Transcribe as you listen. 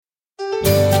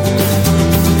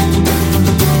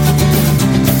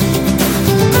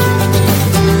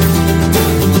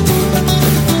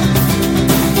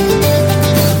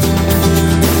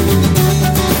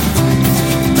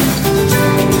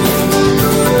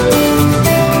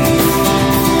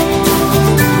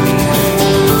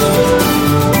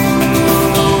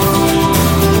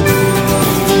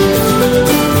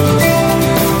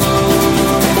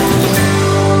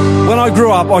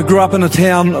I grew up in a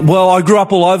town, I grew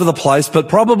up all over the place, but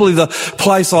probably the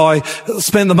place I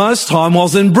spent the most time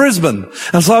was in Brisbane.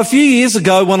 And so a few years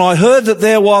ago when I heard that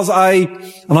there was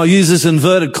and I use this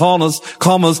inverted commas,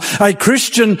 a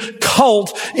Christian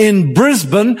cult in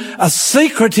Brisbane, a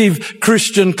secretive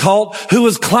Christian cult who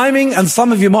was claiming, and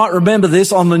some of you might remember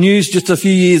this on the news just a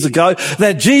few years ago,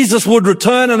 that Jesus would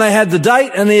return, and they had the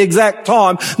date and the exact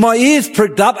time. My ears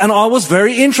pricked up and I was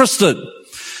very interested.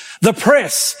 The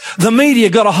press, the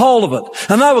media got a hold of it,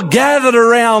 and they were gathered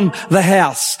around the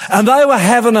house, and they were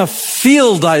having a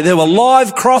field day. There were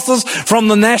live crosses from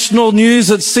the national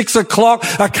news at 6 o'clock,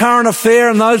 a current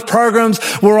affair, and those programs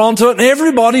were onto it, and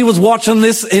everybody was watching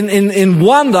this in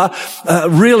wonder,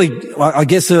 really, I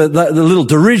guess the little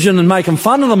derision and making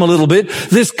fun of them a little bit,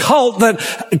 this cult that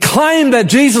claimed that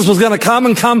Jesus was going to come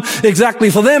exactly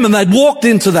for them, and they'd walked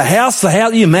into the house,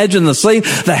 you imagine the scene,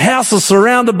 the house is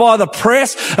surrounded by the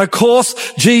press. Of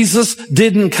course, Jesus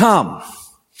didn't come.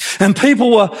 And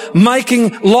people were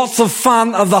making lots of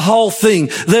fun of the whole thing.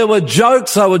 There were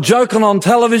jokes. They were joking on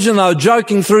television. They were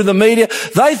joking through the media.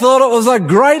 They thought it was a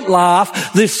great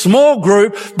laugh, this small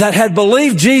group that had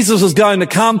believed Jesus was going to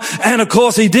come. And of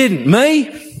course, he didn't.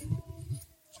 Me?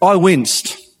 I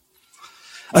winced.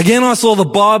 Again, I saw the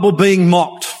Bible being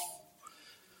mocked.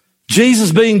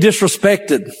 Jesus being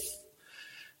disrespected.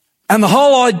 And the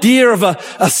whole idea of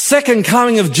a second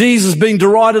coming of Jesus being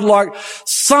derided like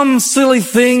some silly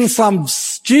thing, some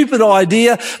stupid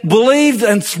idea, believed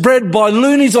and spread by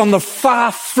loonies on the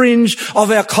far fringe of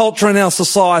our culture and our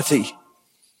society.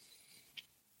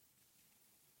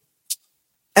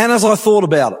 And as I thought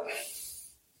about it,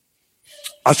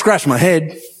 I scratched my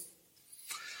head.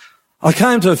 I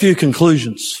came to a few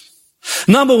conclusions.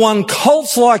 Number one,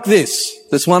 cults like this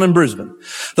one in Brisbane,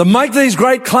 that make these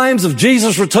great claims of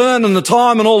Jesus' return and the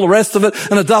time and all the rest of it,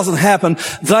 and it doesn't happen,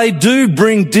 they do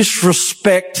bring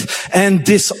disrespect and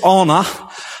dishonor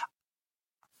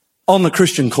on the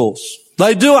Christian cause.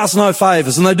 They do us no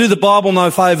favors, and they do the Bible no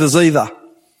favors either.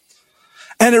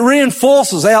 And it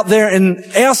reinforces out there in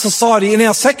our society, in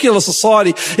our secular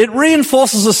society, it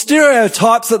reinforces the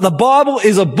stereotypes that the Bible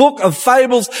is a book of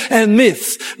fables and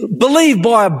myths, believed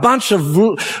by a bunch of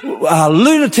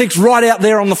lunatics right out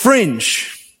there on the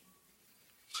fringe.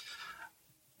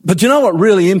 But you know what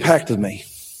really impacted me?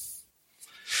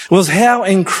 Was how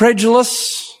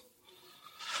incredulous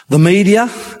the media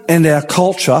and our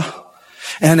culture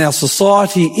and our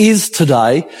society is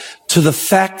today to the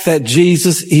fact that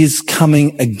Jesus is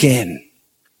coming again.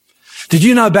 Did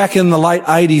you know back in the late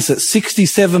 80s that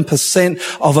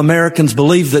 67% of Americans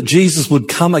believed that Jesus would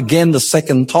come again the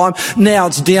second time? Now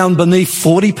it's down beneath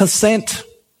 40%.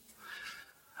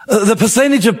 The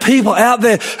percentage of people out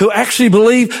there who actually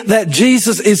believe that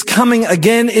Jesus is coming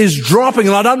again is dropping.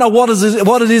 And I don't know what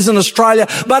it is in Australia,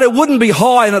 but it wouldn't be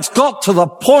high. And it's got to the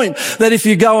point that if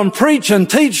you go and preach and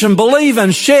teach and believe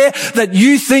and share that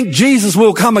you think Jesus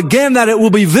will come again, that it will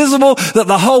be visible, that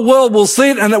the whole world will see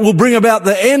it, and it will bring about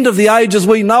the end of the age as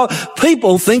we know,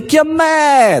 people think you're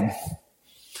mad.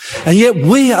 And yet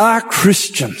we are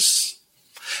Christians.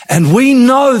 And we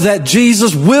know that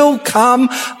Jesus will come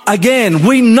again.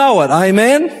 We know it.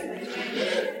 Amen?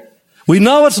 We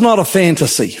know it's not a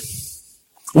fantasy.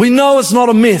 We know it's not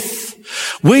a myth.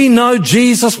 We know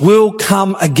Jesus will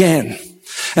come again.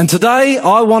 And today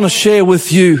I want to share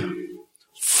with you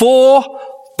 4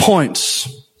 points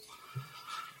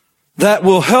that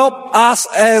will help us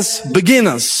as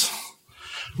beginners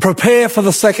prepare for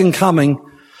the second coming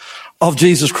of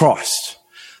Jesus Christ.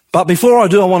 But before I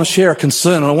do, I want to share a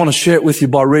concern, and I want to share it with you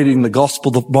by reading the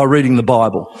gospel, by reading the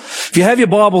Bible. If you have your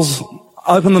Bibles,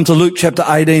 open them to Luke chapter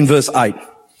 18, verse 8. I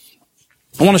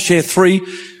want to share 3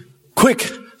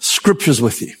 quick scriptures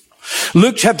with you.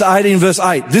 Luke chapter 18, verse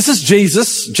 8. This is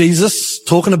Jesus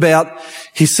talking about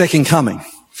his second coming.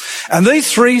 And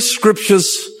these 3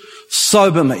 scriptures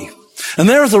sober me. And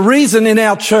there is a reason in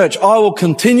our church I will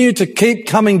continue to keep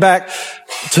coming back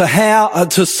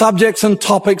to subjects and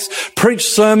topics, preach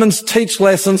sermons, teach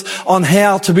lessons on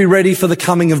how to be ready for the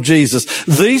coming of Jesus.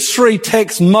 These 3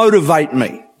 texts motivate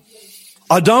me.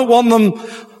 I don't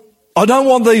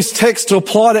want these texts to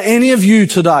apply to any of you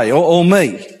today or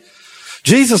me.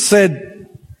 Jesus said,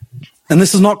 and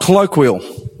this is not colloquial,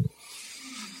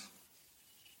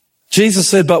 Jesus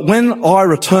said, but when I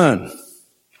return,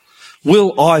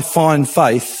 will I find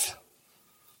faith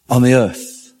on the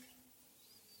earth?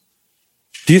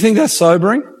 Do you think that's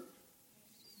sobering?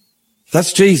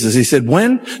 That's Jesus. He said,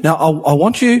 now I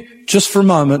want you just for a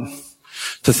moment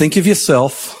to think of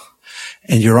yourself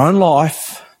and your own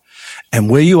life and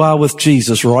where you are with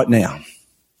Jesus right now.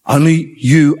 Only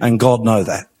you and God know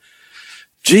that.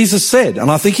 Jesus said, and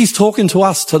I think he's talking to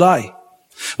us today.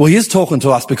 Well, he is talking to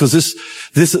us because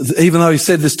this, even though he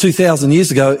said this 2,000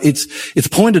 years ago, it's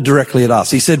pointed directly at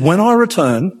us. He said, when I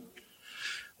return,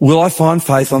 will I find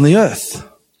faith on the earth?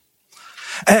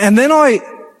 And then I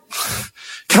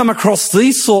come across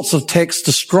these sorts of texts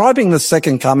describing the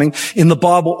second coming in the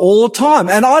Bible all the time.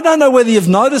 And I don't know whether you've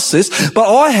noticed this,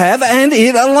 but I have, and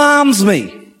it alarms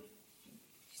me.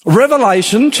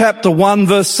 Revelation chapter 1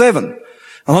 verse 7.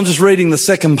 And I'm just reading the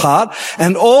second part.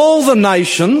 And all the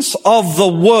nations of the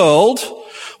world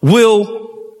will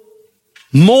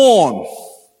mourn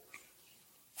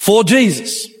for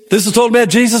Jesus. This is talking about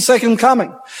Jesus' second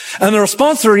coming. And the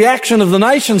response, the reaction of the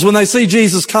nations when they see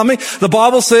Jesus coming, the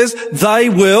Bible says they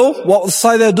will, what does it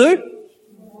say they'll do?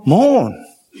 Mourn.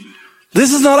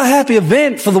 This is not a happy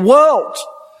event for the world.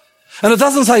 And it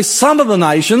doesn't say some of the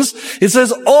nations, it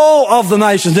says all of the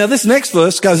nations. Now this next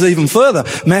verse goes even further.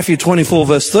 Matthew 24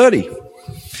 verse 30.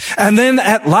 And then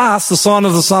at last the sign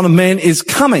of the Son of Man is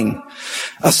coming.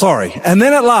 And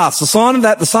then at last the sign of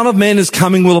that the Son of Man is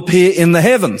coming will appear in the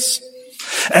heavens.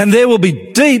 And there will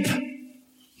be deep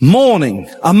mourning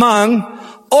among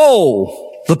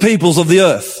all the peoples of the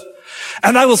earth.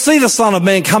 And they will see the Son of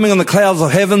Man coming on the clouds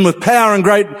of heaven with power and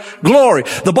great glory.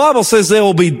 The Bible says there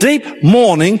will be deep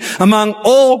mourning among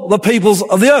all the peoples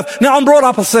of the earth. Now, I'm brought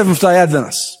up a Seventh-day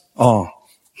Adventist. Oh,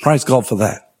 praise God for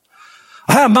that.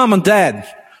 I had a mum and dad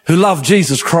who loved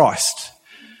Jesus Christ.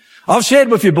 I've shared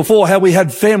with you before how we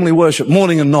had family worship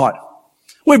morning and night.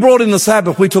 We brought in the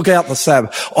Sabbath. We took out the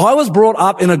Sabbath. I was brought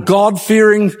up in a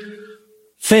God-fearing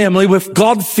family with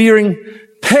God-fearing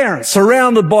parents,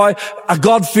 surrounded by a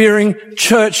God-fearing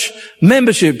church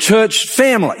membership, church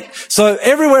family. So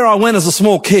everywhere I went as a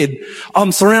small kid,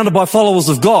 I'm surrounded by followers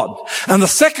of God. And the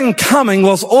second coming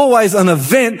was always an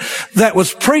event that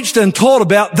was preached and taught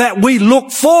about that we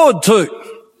looked forward to.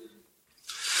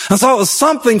 And so it was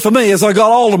something for me as I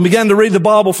got older and began to read the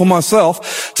Bible for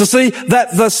myself to see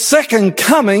that the second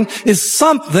coming is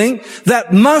something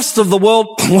that most of the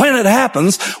world, when it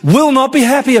happens, will not be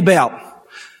happy about.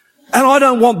 And I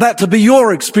don't want that to be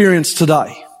your experience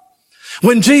today.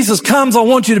 When Jesus comes, I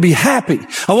want you to be happy.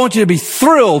 I want you to be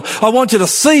thrilled. I want you to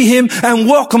see him and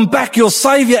welcome back your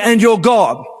Savior and your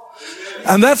God.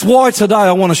 And that's why today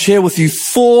I want to share with you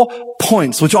 4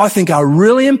 points, which I think are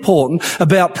really important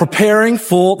about preparing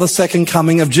for the second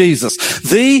coming of Jesus.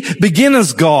 The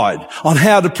beginner's guide on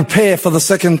how to prepare for the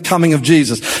second coming of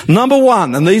Jesus. Number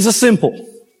 1, and these are simple,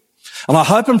 and I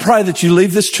hope and pray that you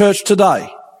leave this church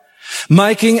today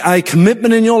making a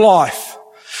commitment in your life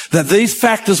that these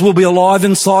factors will be alive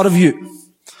inside of you.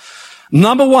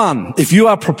 Number 1, if you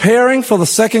are preparing for the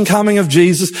second coming of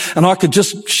Jesus, and I could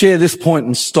just share this point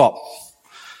and stop.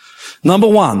 Number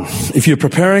 1, if you're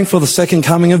preparing for the second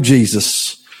coming of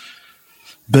Jesus,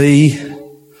 be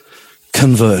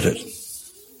converted.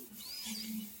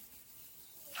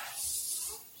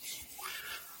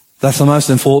 That's the most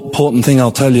important thing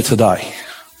I'll tell you today.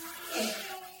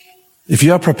 If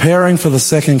you are preparing for the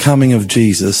second coming of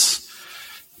Jesus,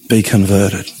 be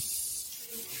converted.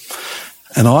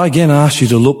 And I again ask you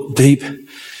to look deep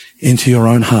into your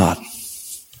own heart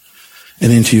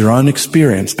and into your own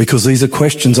experience, because these are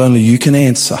questions only you can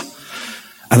answer.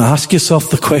 And ask yourself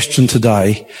the question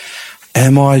today,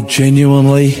 am I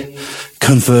genuinely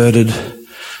converted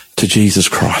to Jesus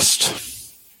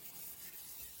Christ?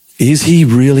 Is he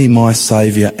really my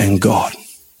Saviour and God?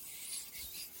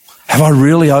 Have I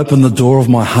really opened the door of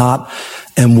my heart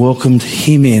and welcomed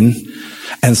him in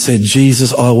and said,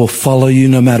 Jesus, I will follow you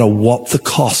no matter what the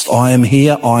cost. I am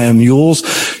here. I am yours.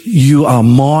 You are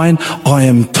mine. I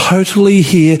am totally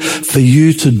here for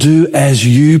you to do as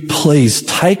you please.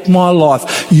 Take my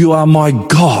life. You are my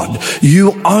God.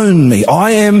 You own me.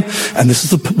 I am, and this is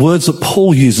the words that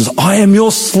Paul uses, I am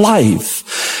your slave.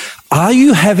 Are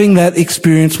you having that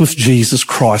experience with Jesus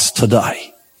Christ today?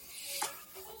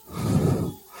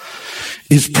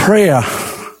 Is prayer,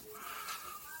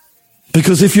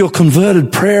 because if you're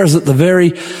converted, prayer is at the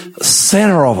very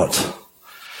center of it.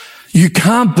 You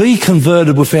can't be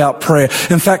converted without prayer.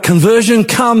 In fact, conversion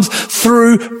comes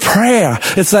through prayer.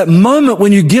 It's that moment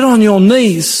when you get on your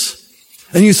knees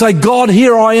and you say, God,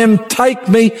 here I am, take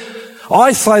me.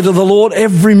 I say to the Lord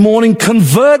every morning,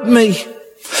 convert me.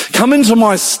 Come into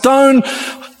my stone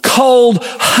cold,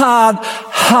 hard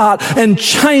heart and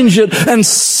change it and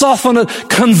soften it.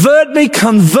 Convert me,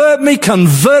 convert me,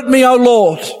 convert me, O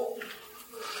Lord.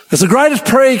 It's the greatest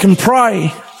prayer you can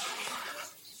pray.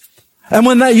 And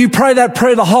when you pray that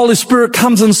prayer, the Holy Spirit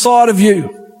comes inside of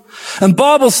you. And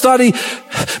Bible study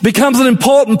becomes an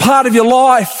important part of your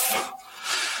life.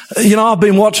 You know, I've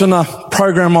been watching a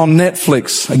program on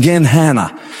Netflix. Again,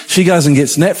 Hannah. she goes and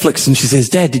gets Netflix and she says,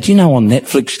 Dad, did you know on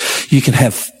Netflix you can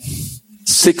have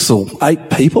 6 or 8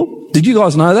 people? Did you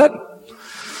guys know that?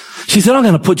 She said, I'm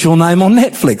going to put your name on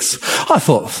Netflix. I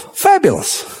thought,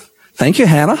 fabulous. Thank you,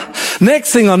 Hannah.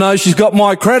 Next thing I know, she's got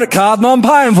my credit card and I'm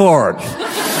paying for it.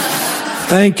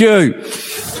 Thank you.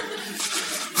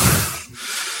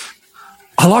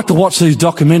 I like to watch these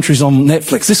documentaries on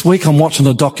Netflix. This week I'm watching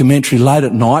a documentary late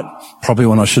at night, probably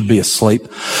when I should be asleep,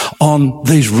 on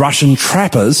these Russian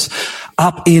trappers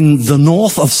up in the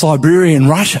north of Siberia in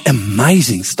Russia.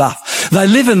 Amazing stuff. They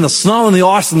live in the snow and the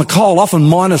ice and the cold, often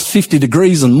minus 50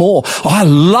 degrees and more. I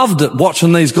loved it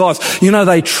watching these guys. You know,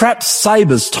 they trap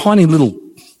sabres, tiny little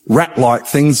rat-like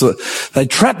things. They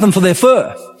trap them for their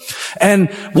fur. And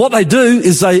what they do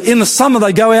is in the summer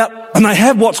they go out and they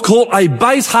have what's called a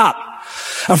base hut.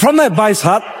 And from that base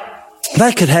hut,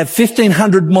 they could have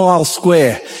 1,500 miles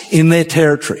square in their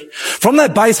territory. From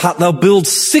that base hut, they'll build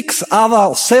 7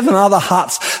 other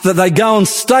huts that they go and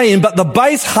stay in. But the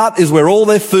base hut is where all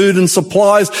their food and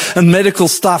supplies and medical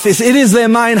stuff is. It is their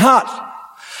main hut.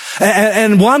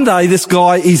 And one day, this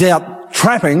guy, he's out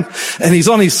trapping, and he's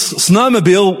on his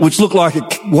snowmobile, which looked like it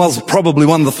was probably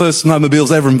one of the first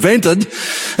snowmobiles ever invented.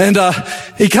 And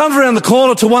he comes around the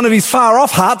corner to one of his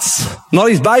far-off huts, not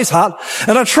his base hut,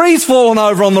 and a tree's fallen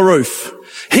over on the roof.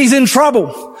 He's in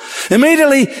trouble.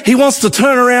 Immediately, he wants to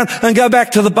turn around and go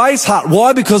back to the base hut.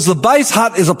 Why? Because the base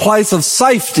hut is a place of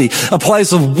safety, a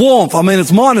place of warmth. I mean,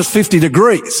 it's minus 50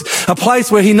 degrees, a place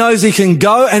where he knows he can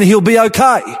go and he'll be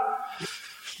okay.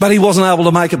 But he wasn't able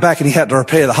to make it back and he had to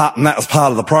repair the hut, and that was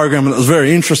part of the program, and it was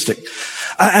very interesting.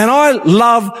 And I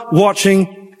love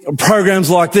watching programs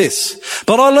like this.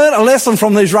 But I learned a lesson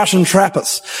from these Russian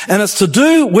trappers, and it's to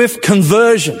do with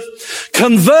conversion.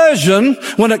 Conversion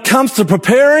when it comes to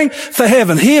preparing for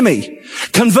heaven. Hear me.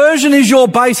 Conversion is your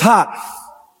base hut.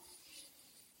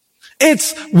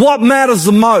 It's what matters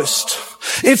the most.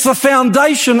 It's the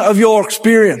foundation of your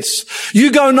experience.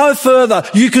 You go no further.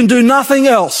 You can do nothing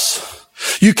else.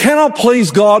 You cannot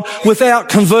please God without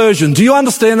conversion. Do you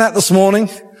understand that this morning?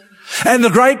 And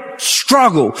the great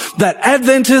struggle that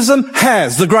Adventism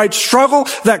has, the great struggle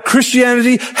that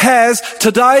Christianity has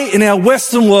today in our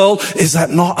Western world is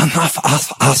that not enough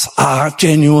of us are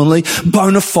genuinely,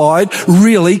 bona fide,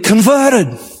 really converted.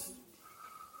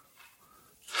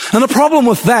 And the problem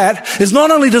with that is not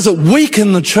only does it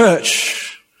weaken the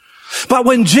church, but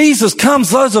when Jesus comes,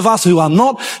 those of us who are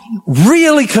not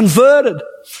really converted,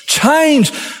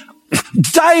 change,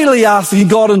 daily asking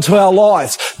God into our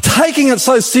lives, taking it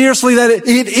so seriously that it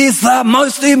is the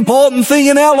most important thing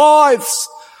in our lives.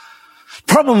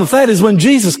 Problem with that is when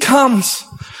Jesus comes,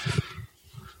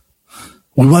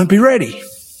 we won't be ready.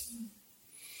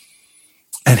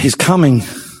 And his coming,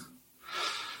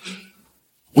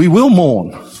 we will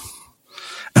mourn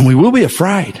and we will be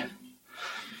afraid.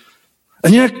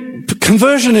 And you know,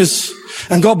 conversion is,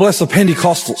 and God bless the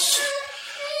Pentecostals,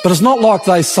 but it's not like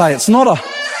they say. It's not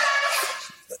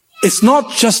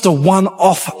just a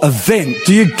one-off event.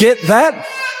 Do you get that?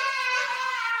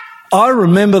 I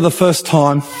remember the first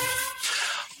time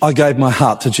I gave my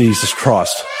heart to Jesus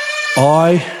Christ.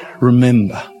 I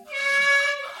remember.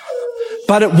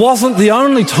 But it wasn't the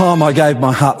only time I gave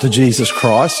my heart to Jesus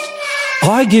Christ.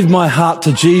 I give my heart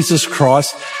to Jesus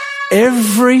Christ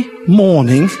every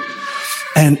morning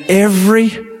and every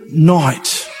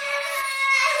night.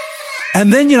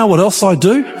 And then you know what else I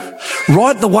do?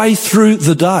 Right the way through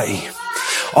the day.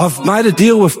 I've made a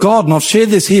deal with God, and I've shared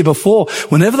this here before.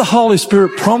 Whenever the Holy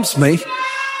Spirit prompts me,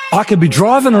 I could be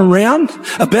driving around,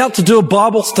 about to do a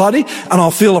Bible study, and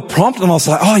I'll feel a prompt, and I'll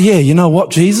say, oh yeah, you know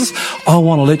what, Jesus? I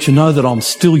want to let you know that I'm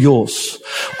still yours.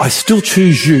 I still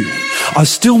choose you. I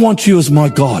still want you as my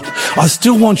God. I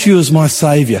still want you as my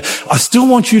Savior. I still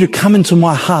want you to come into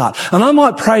my heart. And I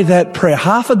might pray that prayer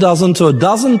 6 to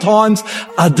 12 times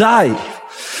a day.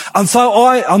 And so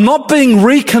I'm not being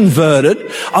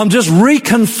reconverted. I'm just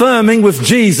reconfirming with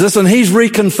Jesus, and he's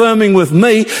reconfirming with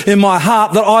me in my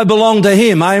heart that I belong to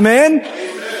him. Amen?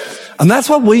 And that's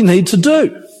what we need to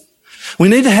do. We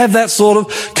need to have that sort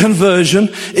of conversion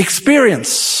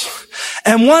experience.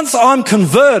 And once I'm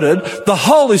converted, the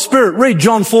Holy Spirit, read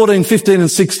John 14, 15 and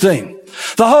 16.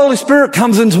 The Holy Spirit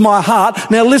comes into my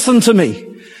heart. Now listen to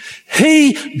me.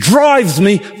 He drives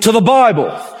me to the Bible.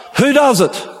 Who does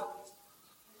it?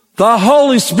 The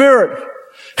Holy Spirit.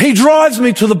 He drives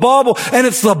me to the Bible, and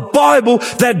it's the Bible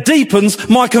that deepens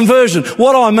my conversion.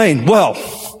 What do I mean? Well,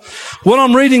 when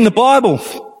I'm reading the Bible,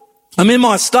 I'm in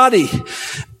my study,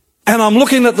 and I'm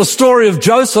looking at the story of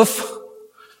Joseph,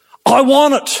 I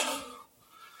want it.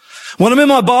 When I'm in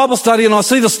my Bible study and I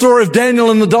see the story of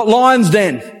Daniel in the lion's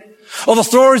den, Or the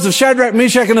stories of Shadrach,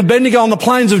 Meshach and Abednego on the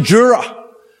plains of Dura.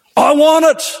 I want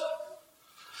it.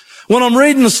 When I'm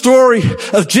reading the story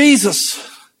of Jesus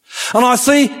and I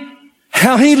see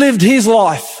how he lived his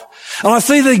life and I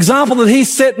see the example that he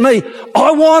set me,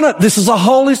 I want it. This is the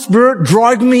Holy Spirit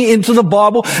driving me into the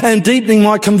Bible and deepening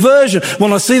my conversion.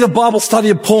 When I see the Bible study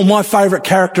of Paul, my favorite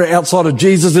character outside of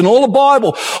Jesus in all the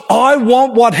Bible, I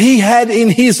want what he had in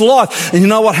his life. And you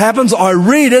know what happens? I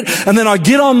read it and then I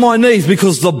get on my knees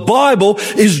because the Bible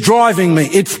is driving me.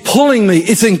 It's pulling me.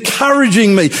 It's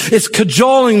encouraging me. It's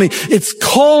cajoling me. It's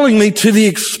calling me to the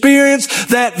experience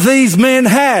that these men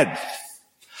had.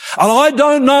 And I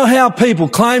don't know how people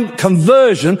claim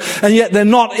conversion and yet they're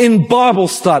not in Bible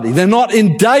study. They're not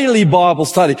in daily Bible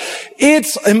study.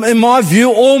 It's, in my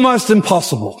view, almost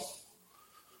impossible.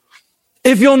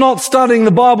 If you're not studying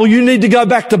the Bible, you need to go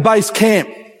back to base camp.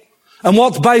 And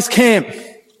what's base camp?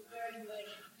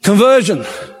 Conversion.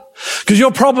 Because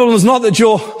your problem is not that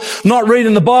you're not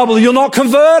reading the Bible, you're not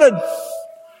converted.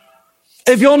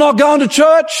 If you're not going to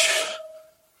church,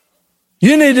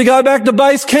 you need to go back to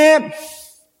base camp.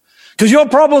 Because your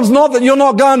problem's not that you're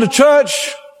not going to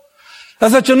church.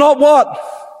 It's that you're not what?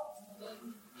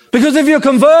 Because if you're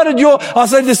converted, I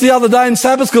said this the other day in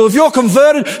Sabbath school, if you're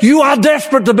converted, you are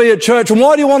desperate to be at church. And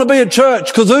why do you want to be at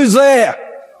church? Because who's there?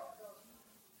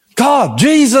 God,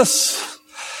 Jesus.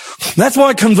 That's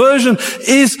why conversion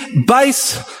is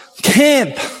base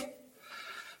camp.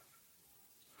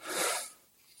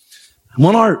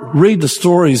 When I read the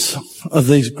stories of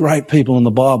these great people in the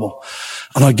Bible,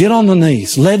 and I get on the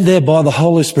knees, led there by the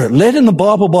Holy Spirit, led in the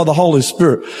Bible by the Holy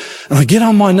Spirit, and I get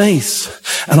on my knees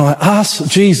and I ask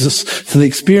Jesus for the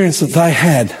experience that they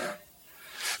had.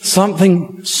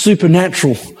 Something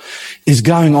supernatural is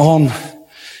going on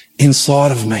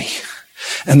inside of me.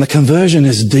 And the conversion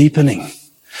is deepening.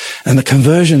 And the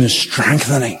conversion is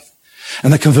strengthening.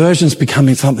 And the conversion is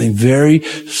becoming something very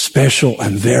special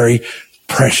and very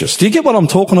precious. Do you get what I'm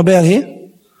talking about here?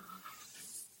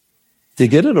 Do you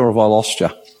get it, or have I lost you?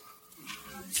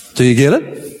 Do you get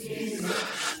it?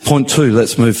 Point 2,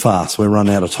 let's move fast. We're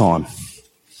running out of time.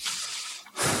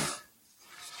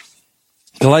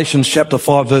 Galatians chapter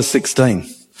 5 verse 16. And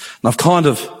I've kind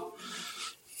of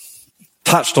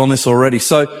touched on this already.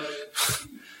 So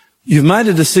you've made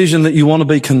a decision that you want to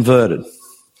be converted.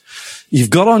 You've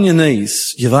got on your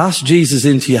knees. You've asked Jesus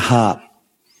into your heart.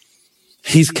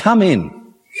 He's come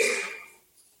in.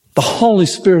 The Holy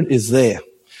Spirit is there.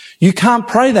 You can't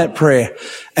pray that prayer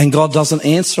and God doesn't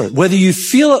answer it. Whether you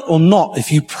feel it or not,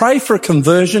 if you pray for a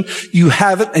conversion, you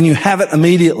have it and you have it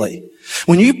immediately.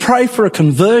 When you pray for a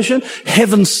conversion,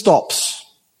 heaven stops.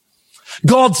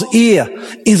 God's ear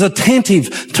is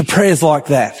attentive to prayers like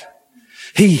that.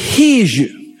 He hears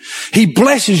you. He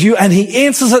blesses you and he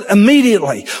answers it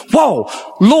immediately. Whoa,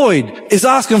 Lloyd is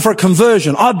asking for a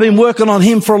conversion. I've been working on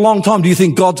him for a long time. Do you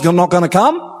think God's not going to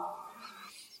come?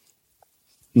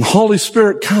 And the Holy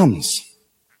Spirit comes.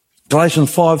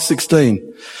 Galatians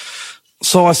 5:16.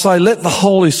 So I say, let the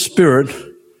Holy Spirit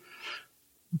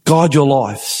guide your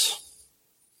lives.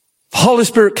 The Holy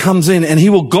Spirit comes in and he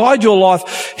will guide your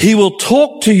life. He will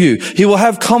talk to you. He will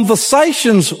have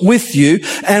conversations with you.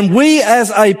 And we as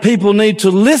a people need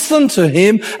to listen to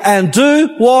him and do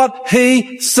what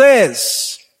he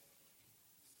says.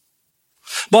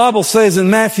 Bible says in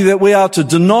Matthew that we are to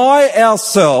deny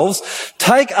ourselves,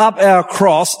 take up our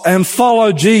cross and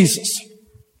follow Jesus.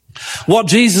 What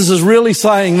Jesus is really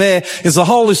saying there is the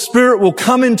Holy Spirit will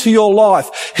come into your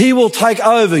life. He will take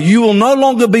over. You will no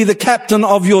longer be the captain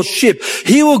of your ship.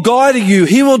 He will guide you.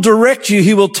 He will direct you.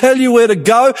 He will tell you where to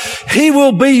go. He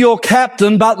will be your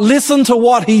captain, but listen to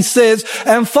what he says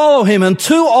and follow him. And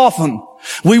too often,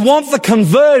 we want the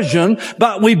conversion,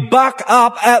 but we buck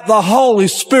up at the Holy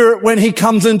Spirit when he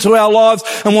comes into our lives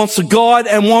and wants to guide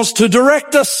and wants to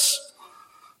direct us.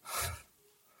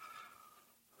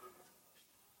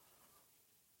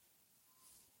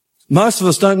 Most of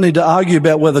us don't need to argue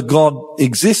about whether God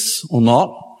exists or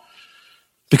not,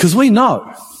 because we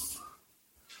know.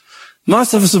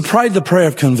 Most of us have prayed the prayer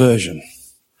of conversion.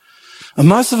 And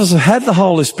most of us have had the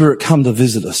Holy Spirit come to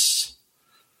visit us.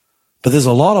 But there's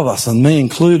a lot of us, and me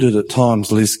included at times,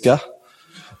 Liska,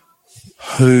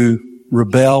 who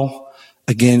rebel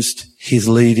against his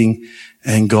leading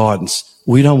and guidance.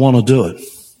 We don't want to do it.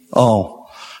 Oh,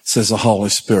 says the Holy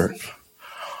Spirit.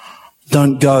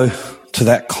 Don't go to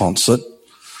that concert,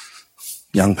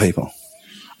 young people.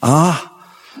 But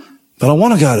I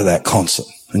want to go to that concert.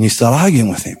 And you start arguing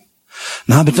with him.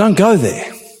 No, but don't go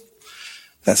there.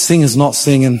 That singer's not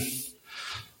singing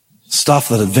stuff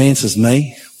that advances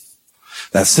me.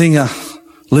 That singer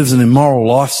lives an immoral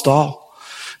lifestyle.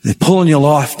 They're pulling your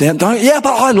life down. But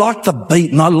I like the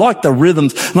beat and I like the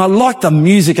rhythms and I like the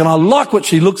music and I like what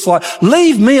she looks like.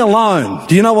 Leave me alone.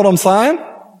 Do you know what I'm saying?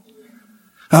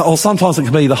 Or sometimes it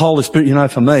can be the Holy Spirit.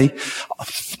 For me,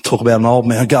 talk about an old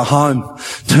man. I go home,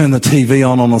 turn the TV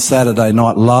on a Saturday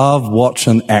night, love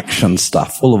watching action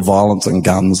stuff, full of violence and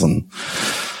guns, and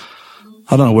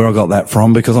I don't know where I got that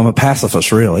from because I'm a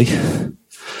pacifist, really.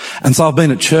 And so I've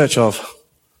been at church, I've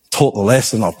taught the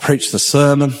lesson, I've preached the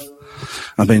sermon,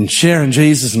 I've been sharing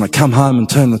Jesus, and I come home and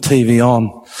turn the TV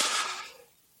on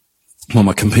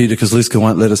my computer because Liska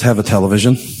won't let us have a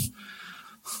television.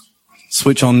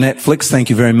 Switch on Netflix. Thank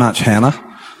you very much,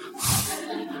 Hannah.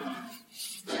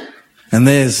 And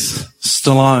there's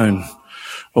Stallone,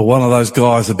 or one of those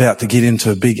guys about to get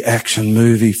into a big action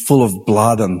movie full of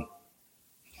blood and,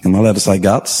 am I allowed to say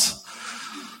guts?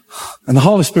 And the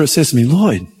Holy Spirit says to me,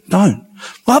 Lloyd, don't.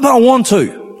 Well, but I want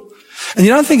to. And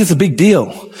you don't think it's a big deal.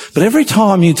 But every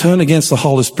time you turn against the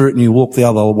Holy Spirit and you walk the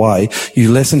other way, you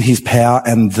lessen his power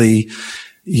and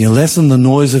you lessen the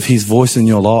noise of his voice in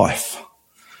your life.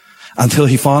 Until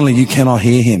you cannot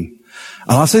hear him.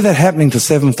 And I see that happening to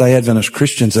Seventh-day Adventist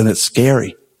Christians, and it's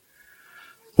scary.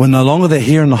 When no longer they're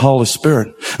hearing the Holy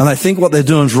Spirit, and they think what they're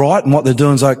doing is right and what they're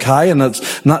doing is okay, and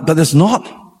it's not, but it's not.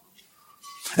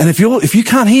 And if you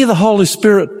can't hear the Holy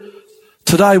Spirit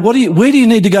today, where do you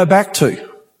need to go back to?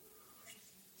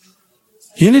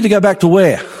 You need to go back to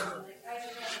where?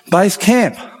 Base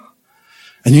camp.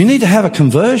 And you need to have a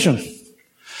conversion.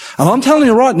 And I'm telling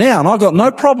you right now, and I've got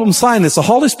no problem saying this, the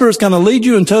Holy Spirit's going to lead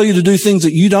you and tell you to do things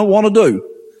that you don't want to do.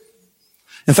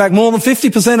 In fact, more than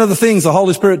 50% of the things the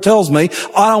Holy Spirit tells me,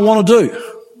 I don't want to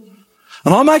do.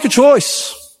 And I make a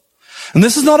choice. And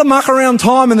this is not a muck around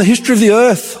time in the history of the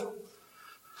earth.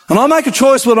 And I make a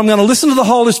choice whether I'm going to listen to the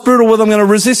Holy Spirit or whether I'm going to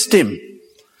resist him.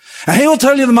 And he will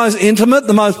tell you the most intimate,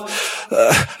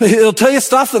 he'll tell you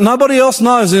stuff that nobody else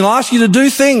knows. He'll ask you to do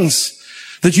things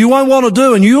that you won't want to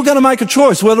do, and you're going to make a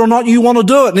choice whether or not you want to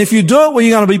do it. And if you do it, well,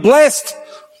 you're going to be blessed.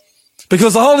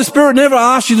 Because the Holy Spirit never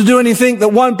asks you to do anything that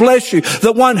won't bless you,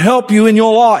 that won't help you in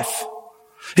your life.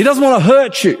 He doesn't want to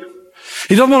hurt you.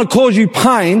 He doesn't want to cause you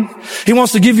pain. He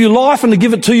wants to give you life and to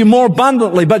give it to you more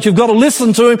abundantly. But you've got to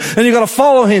listen to him and you've got to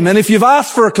follow him. And if you've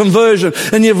asked for a conversion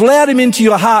and you've allowed him into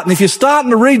your heart, and if you're starting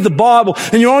to read the Bible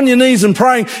and you're on your knees and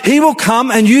praying, he will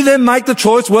come, and you then make the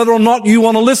choice whether or not you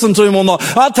want to listen to him or not.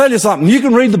 I'll tell you something. You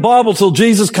can read the Bible till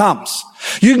Jesus comes.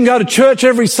 You can go to church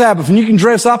every Sabbath, and you can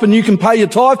dress up, and you can pay your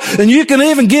tithe, and you can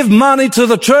even give money to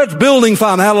the church building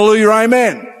fund. Hallelujah,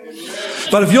 amen.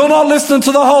 But if you're not listening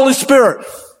to the Holy Spirit,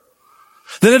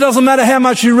 then it doesn't matter how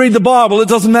much you read the Bible. It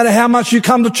doesn't matter how much you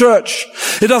come to church.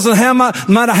 It doesn't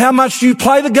matter how much you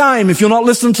play the game. If you're not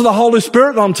listening to the Holy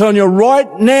Spirit, I'm telling you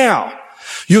right now,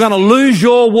 you're going to lose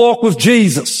your walk with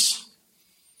Jesus.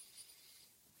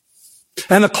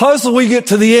 And the closer we get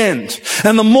to the end,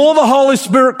 and the more the Holy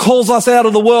Spirit calls us out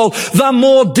of the world, the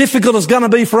more difficult it's going to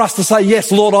be for us to say,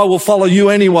 yes, Lord, I will follow you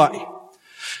anyway.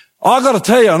 I've got to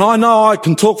tell you, and I know I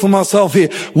can talk for myself here,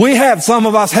 some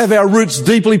of us have our roots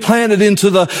deeply planted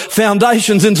into the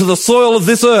foundations, into the soil of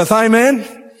this earth,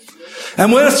 amen?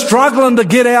 And we're struggling to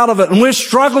get out of it, and we're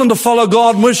struggling to follow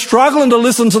God, and we're struggling to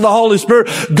listen to the Holy Spirit.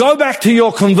 Go back to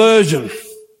your conversion.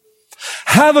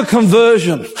 Have a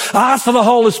conversion. Ask for the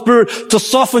Holy Spirit to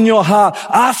soften your heart.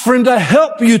 Ask for him to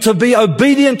help you to be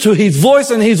obedient to his voice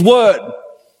and his word.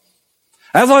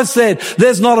 As I said,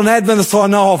 there's not an Adventist I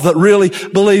know of that really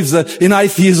believes that in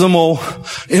atheism or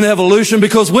in evolution,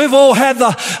 because we've all had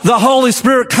the Holy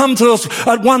Spirit come to us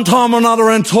at one time or another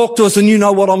and talk to us, and you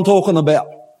know what I'm talking about.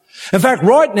 In fact,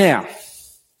 right now,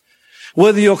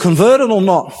 whether you're converted or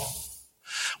not,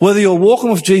 whether you're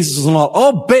walking with Jesus or not,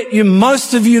 I'll bet you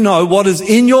most of you know what is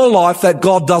in your life that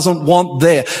God doesn't want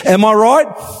there. Am I right?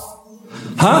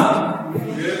 Huh?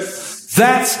 Yes.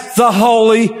 That's the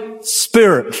Holy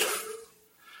Spirit.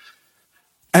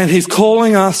 And he's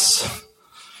calling us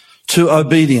to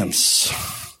obedience.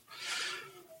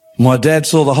 My dad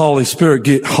saw the Holy Spirit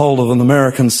get hold of an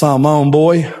American Samoan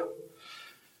boy.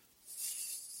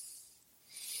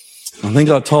 I think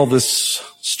I told this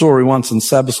story once in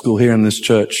Sabbath school here in this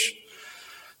church.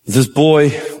 This boy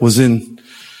he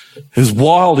was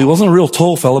wild. He wasn't a real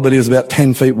tall fella, but he was about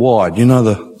 10 feet wide. You know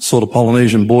the sort of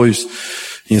Polynesian boys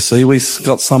you see. We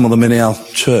got some of them in our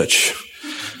church.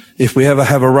 If we ever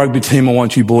have a rugby team, I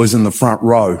want you boys in the front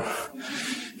row.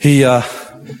 He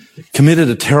committed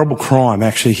a terrible crime.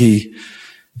 Actually,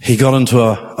 he got into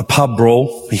a pub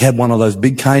brawl. He had one of those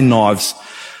big cane knives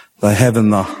they have in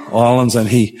the islands, and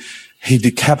he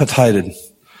decapitated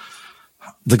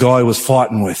the guy he was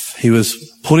fighting with. He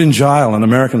was put in jail in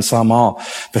American Samoa.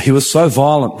 But he was so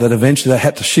violent that eventually they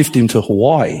had to shift him to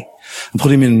Hawaii and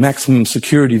put him in maximum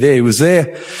security there. He was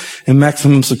there in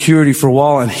maximum security for a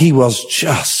while, and he was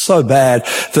just so bad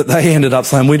that they ended up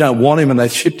saying, we don't want him, and they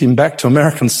shipped him back to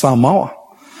American Samoa.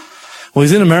 Well,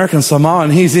 he's in American Samoa,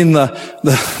 and he's in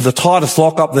the tightest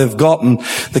lockup they've got, and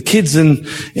the kids in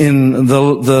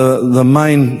the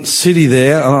main city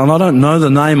there, and I don't know the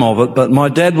name of it, but my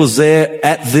dad was there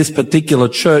at this particular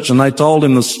church, and they told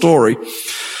him the story.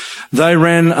 They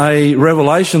ran a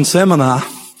Revelation seminar.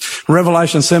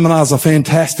 Revelation seminars are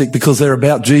fantastic because they're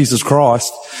about Jesus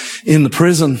Christ in the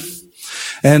prison.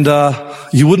 And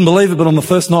you wouldn't believe it, but on the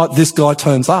first night, this guy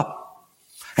turns up.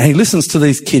 And he listens to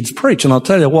these kids preach. And I'll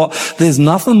tell you what, there's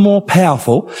nothing more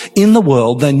powerful in the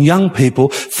world than young people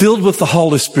filled with the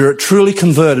Holy Spirit, truly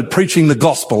converted, preaching the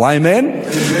gospel. Amen?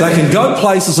 They can go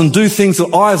places and do things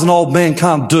that I as an old man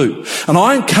can't do. And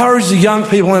I encourage the young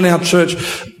people in our church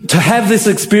to have this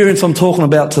experience I'm talking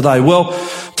about today. Well,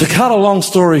 to cut a long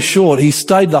story short, he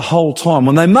stayed the whole time.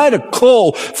 When they made a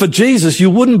call for Jesus, you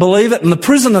wouldn't believe it, and the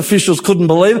prison officials couldn't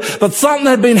believe it, but something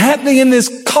had been happening in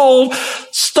this cold,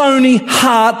 stony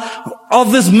heart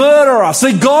of this murderer.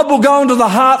 See, God will go into the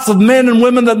hearts of men and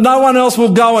women that no one else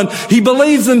will go in. He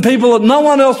believes in people that no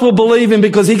one else will believe in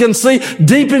because he can see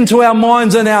deep into our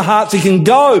minds and our hearts. He can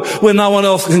go where no one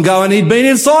else can go. And he'd been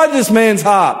inside this man's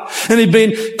heart, and he'd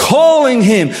been calling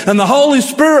him, and the Holy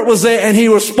Spirit was there, and he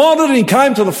responded and he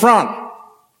came to the front.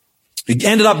 He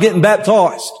ended up getting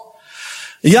baptized.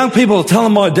 The young people are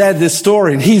telling my dad this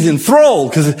story, and he's enthralled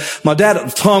because my dad at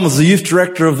the time was the youth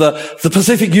director of the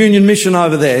Pacific Union Mission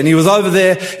over there, and he was over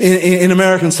there in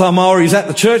American Samoa. He's at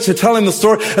the church. They're telling him the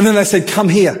story, and then they said, come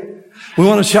here. We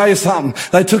want to show you something.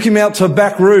 They took him out to a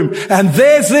back room, and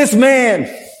there's this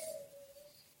man.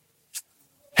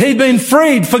 He'd been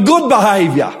freed for good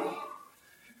behaviour.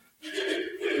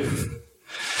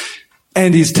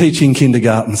 And he's teaching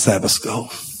kindergarten Sabbath school.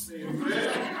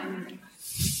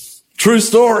 True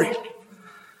story.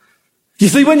 You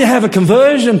see, when you have a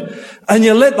conversion and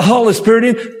you let the Holy Spirit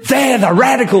in, they're the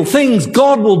radical things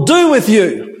God will do with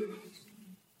you.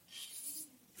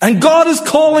 And God is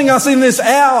calling us in this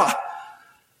hour.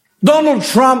 Donald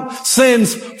Trump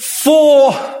sends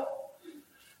 4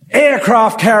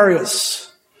 aircraft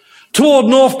carriers toward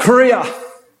North Korea.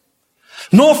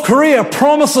 North Korea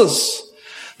promises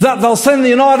that they'll send the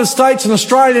United States and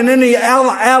Australia and any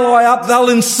ally up, they'll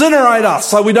incinerate us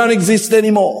so we don't exist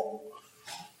anymore.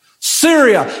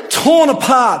 Syria, torn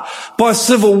apart by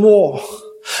civil war.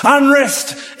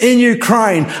 Unrest in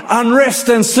Ukraine, unrest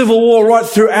and civil war right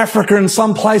through Africa and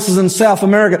some places in South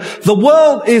America. The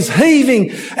world is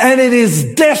heaving, and it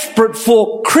is desperate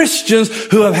for Christians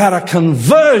who have had a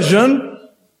conversion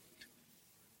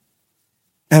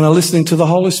and are listening to the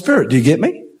Holy Spirit. Do you get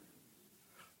me?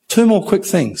 2 more quick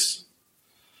things.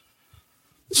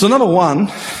 So number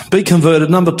 1, be converted.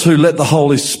 Number 2, let the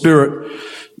Holy Spirit,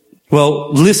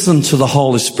 listen to the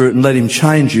Holy Spirit and let him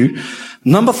change you.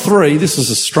 Number 3, this is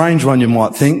a strange one you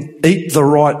might think, eat the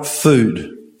right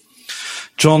food.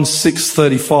 John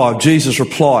 6:35, Jesus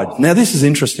replied. Now this is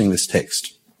interesting, this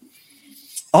text.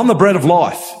 I'm the bread of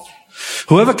life.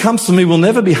 Whoever comes to me will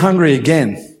never be hungry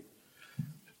again.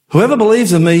 Whoever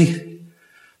believes in me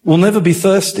will never be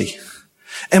thirsty.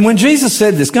 And when Jesus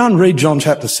said this, go and read John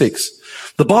chapter 6.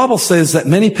 The Bible says that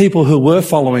many people who were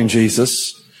following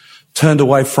Jesus turned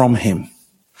away from him.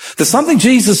 There's something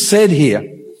Jesus said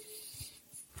here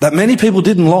that many people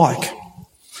didn't like.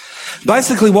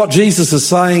 Basically what Jesus is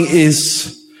saying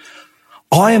is,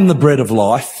 I am the bread of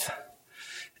life.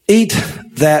 Eat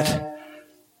that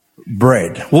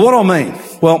bread. Well, what do I mean?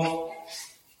 Well,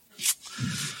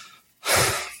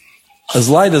 as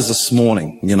late as this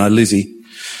morning, Lizzie,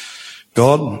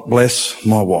 God bless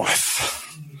my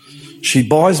wife. She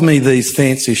buys me these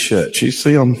fancy shirts. You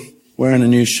see I'm wearing a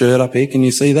new shirt up here. Can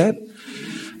you see that?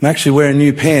 I'm actually wearing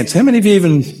new pants. How many of you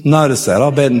even noticed that? I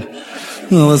bet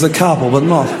there's a couple, but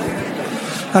not.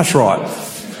 That's right.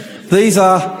 These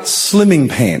are slimming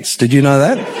pants. Did you know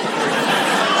that?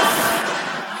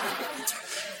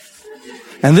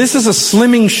 And this is a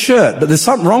slimming shirt, but there's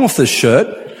something wrong with this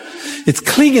shirt. It's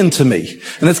clinging to me,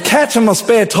 and it's catching my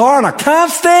spare tire, and I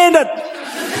can't stand it.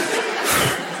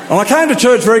 And I came to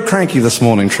church very cranky this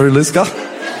morning, true, Liska?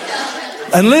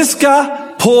 And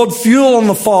Liska poured fuel on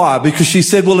the fire because she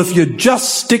said, well, if you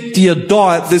just stick to your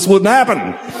diet, this wouldn't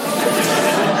happen.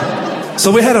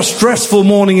 So we had a stressful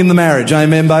morning in the marriage.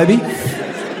 Amen, baby?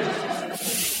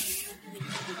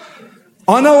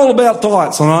 I know all about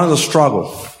diets. I know the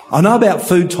struggle. I know about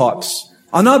food types.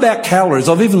 I know about calories.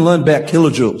 I've even learned about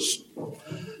kilojoules.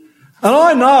 And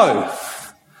I know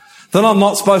that I'm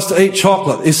not supposed to eat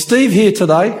chocolate. Is Steve here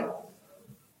today?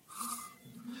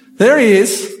 There he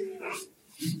is.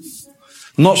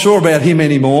 Not sure about him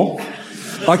anymore.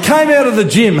 I came out of the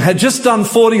gym, had just done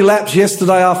 40 laps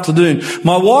yesterday afternoon.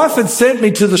 My wife had sent me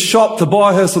to the shop to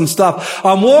buy her some stuff.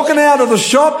 I'm walking out of the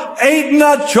shop eating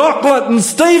a chocolate and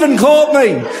Stephen caught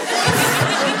me.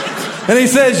 And he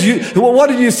says, well, what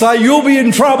did you say? You'll be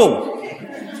in trouble.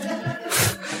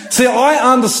 See,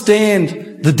 I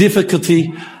understand the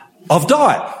difficulty of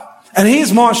diet. And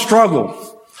here's my struggle.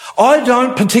 I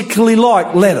don't particularly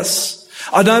like lettuce.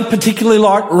 I don't particularly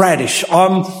like radish.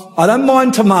 I don't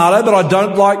mind tomato, but I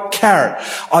don't like carrot.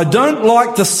 I don't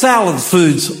like the salad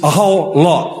foods a whole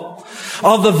lot.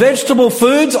 Of the vegetable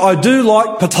foods, I do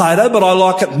like potato, but I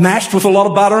like it mashed with a lot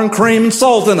of butter and cream and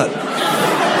salt in it.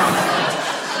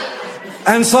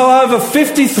 And so over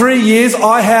 53 years,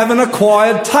 I have an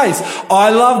acquired taste. I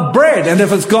love bread, and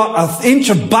if it's got an inch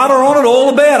of butter on it,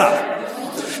 all the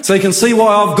better. So you can see why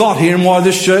I've got here and why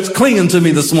this shirt's clinging to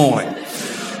me this morning.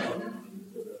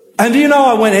 And do you know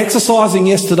I went exercising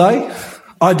yesterday?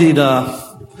 I did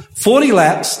 40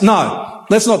 laps. No,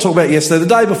 let's not talk about yesterday. The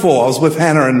day before, I was with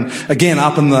Hannah and again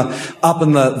up in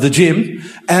the gym,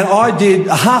 and I did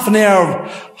a half an hour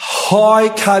of high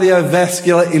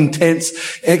cardiovascular intense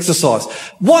exercise.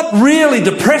 What really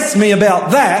depressed me about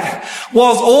that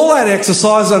was all that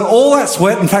exercise and all that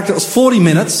sweat. In fact, it was 40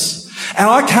 minutes, and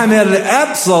I came out of it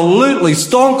absolutely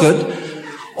stonkered.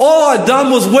 All I'd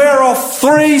done was wear off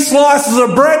 3 slices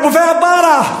of bread without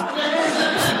butter.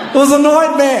 It was a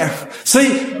nightmare.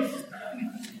 See,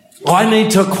 I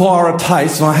need to acquire a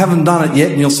taste, and I haven't done it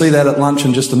yet, and you'll see that at lunch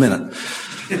in just a minute.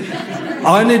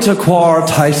 I need to acquire a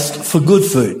taste for good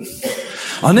food.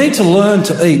 I need to learn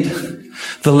to eat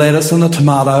the lettuce and the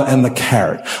tomato and the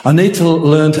carrot. I need to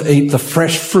learn to eat the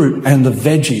fresh fruit and the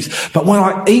veggies. But when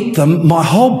I eat them, my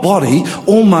whole body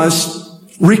almost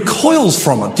recoils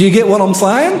from it. Do you get what I'm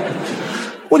saying?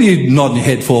 What are you nodding your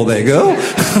head for there, girl?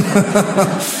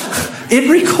 It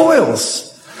recoils.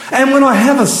 And when I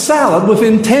have a salad,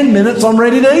 within 10 minutes, I'm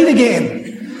ready to eat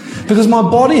again. Because my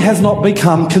body has not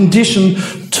become conditioned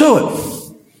to it.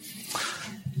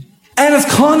 And it's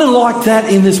kind of like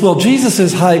that in this world. Jesus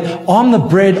says, hey, I'm the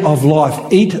bread of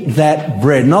life. Eat that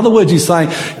bread. In other words, he's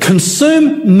saying,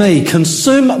 consume me,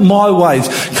 consume my ways,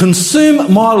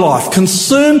 consume my life,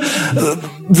 consume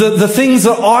the things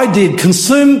that I did,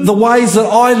 consume the ways that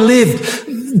I lived.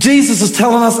 Jesus is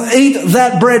telling us, eat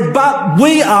that bread, but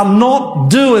we are not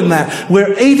doing that.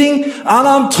 We're eating, and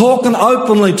I'm talking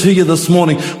openly to you this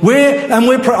morning.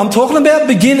 I'm talking about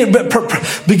beginners.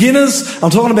 I'm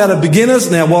talking about a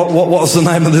beginners. Now, what was the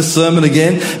name of this sermon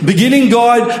again? Beginner's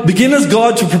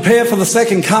Guide to Prepare for the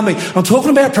Second Coming. I'm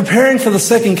talking about preparing for the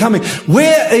second coming.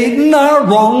 We're eating the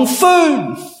wrong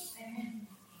food.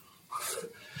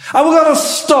 And we've got to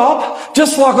stop,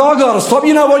 just like I got to stop.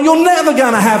 You know what? You're never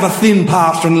going to have a thin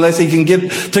pastor unless he can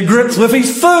get to grips with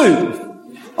his food.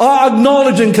 I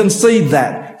acknowledge and concede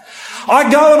that. I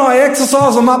go and I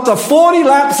exercise. I'm up to 40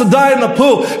 laps a day in the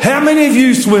pool. How many of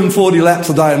you swim 40 laps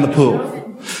a day in the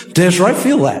pool? Desiree,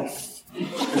 feel that.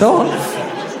 Come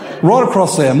on. Right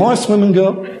across there. Am I a swimming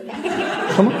girl?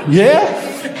 Come on.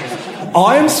 Yeah?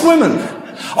 I am swimming.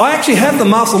 I actually have the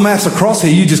muscle mass across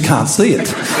here. You just can't see it.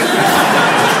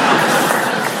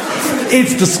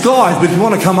 It's disguised, but if you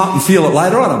want to come up and feel it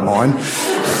later, I don't mind.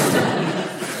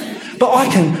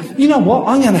 But you know what?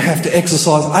 I'm going to have to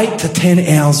exercise 8 to 10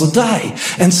 hours a day.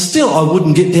 And still I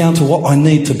wouldn't get down to what I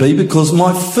need to be because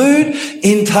my food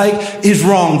intake is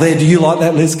wrong. There, do you like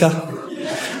that, Liska?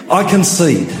 I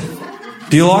concede.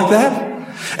 Do you like that?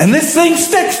 And this thing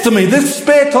sticks to me. This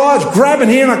spare tire's grabbing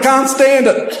here and I can't stand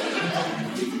it.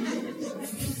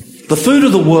 The food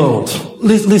of the world.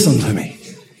 Listen to me.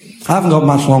 I haven't got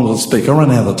much longer to speak. I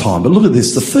run out of time. But look at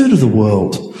this. The food of the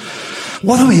world.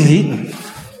 What are we eating?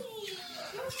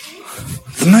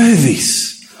 The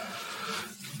movies.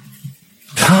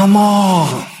 Come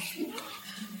on.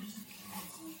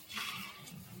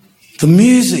 The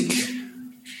music.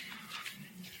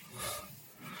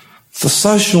 The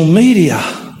social media.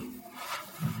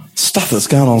 Stuff that's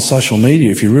going on social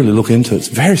media, if you really look into it, it's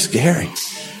very scary.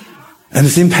 And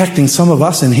it's impacting some of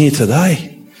us in here today.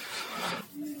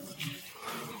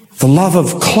 The love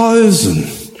of clothes and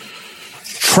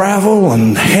travel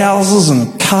and houses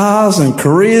and cars and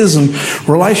careers and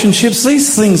relationships,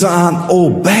 these things aren't all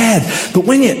bad. But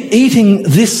when you're eating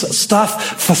this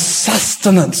stuff for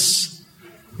sustenance,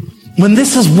 when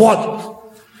this is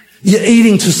what you're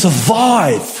eating to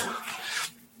survive,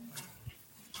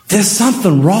 there's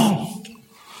something wrong.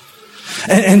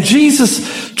 And Jesus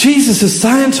is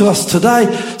saying to us today,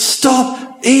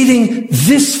 stop eating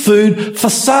this food for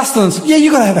sustenance. Yeah,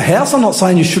 you've got to have a house. I'm not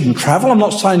saying you shouldn't travel. I'm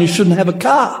not saying you shouldn't have a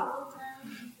car.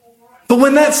 But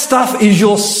when that stuff is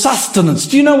your sustenance,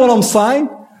 do you know what I'm saying?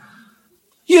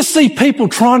 You see people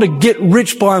trying to get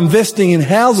rich by investing in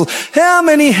houses. How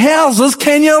many houses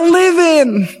can you live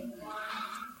in?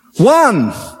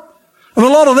 One. And a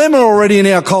lot of them are already in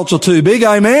our culture too big,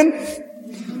 amen?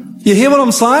 You hear what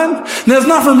I'm saying? Now, there's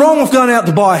nothing wrong with going out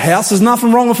to buy a house. There's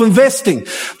nothing wrong with investing.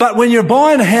 But when you're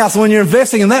buying a house, when you're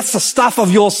investing, and that's the stuff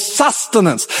of your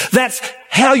sustenance, that's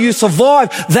how you survive.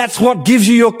 That's what gives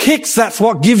you your kicks. That's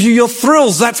what gives you your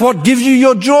thrills. That's what gives you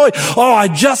your joy. Oh, I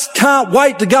just can't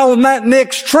wait to go on that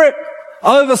next trip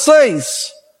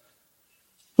overseas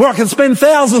where I can spend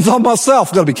thousands on myself.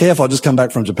 I've got to be careful. I just come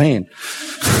back from Japan.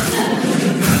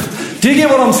 Do you get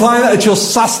what I'm saying? It's your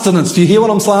sustenance. Do you hear what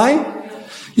I'm saying?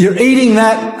 You're eating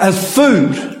that as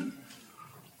food.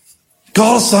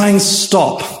 God is saying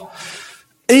stop.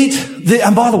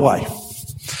 And by the way,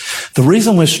 the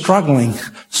reason we're struggling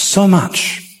so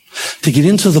much to get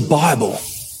into the Bible,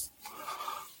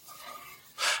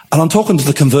 and I'm talking to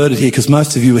the converted here because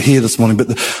most of you are here this morning, but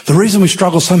the reason we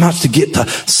struggle so much to get to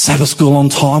Sabbath school on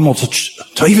time or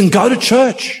to even go to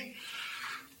church,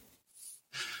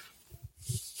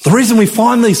 the reason we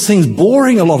find these things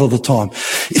boring a lot of the time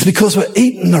is because we're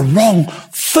eating the wrong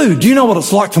food. Do you know what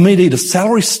it's like for me to eat a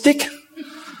celery stick?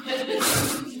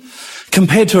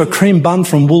 Compared to a cream bun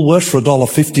from Woolworths for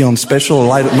 $1.50 on special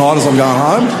late at night as I'm going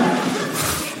home.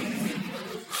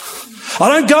 I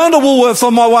don't go into Woolworths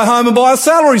on my way home and buy a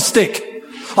celery stick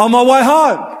on my way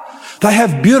home. They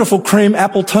have beautiful cream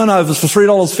apple turnovers for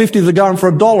 $3.50 that are going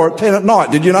for $1 at 10 at night.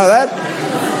 Did you know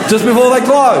that? Just before they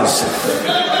close.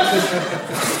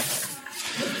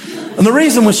 And the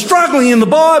reason we're struggling in the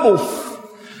Bible,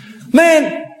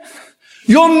 man,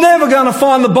 you're never going to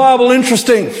find the Bible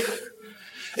interesting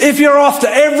if you're off to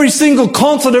every single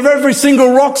concert of every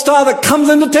single rock star that comes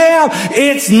into town.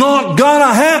 It's not going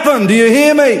to happen. Do you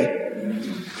hear me?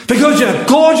 Because you're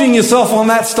gorging yourself on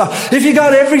that stuff. If you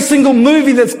go to every single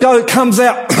movie that comes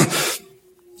out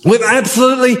with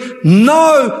absolutely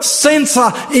no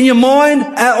censor in your mind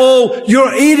at all,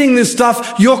 you're eating this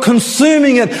stuff, you're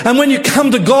consuming it. And when you come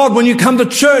to God, when you come to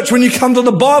church, when you come to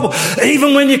the Bible,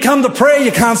 even when you come to prayer,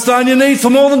 you can't stay on your knees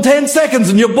for more than 10 seconds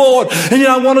and you're bored and you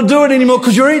don't want to do it anymore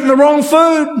because you're eating the wrong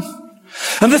food.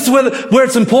 And this is where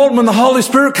it's important when the Holy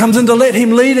Spirit comes in to let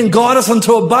Him lead and guide us and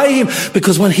to obey Him.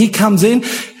 Because when He comes in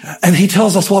and He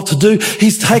tells us what to do,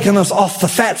 He's taken us off the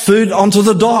fat food onto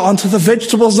the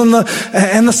vegetables and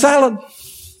the salad.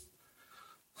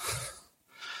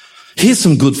 Here's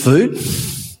some good food.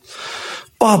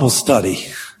 Bible study.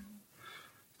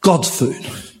 God's food.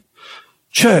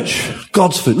 Church.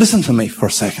 God's food. Listen to me for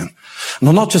a second. And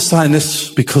I'm not just saying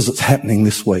this because it's happening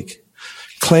this week.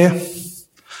 Claire,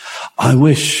 I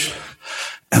wish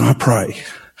and I pray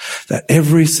that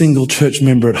every single church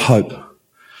member at Hope,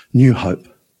 New Hope,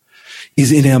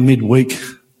 is in our midweek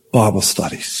Bible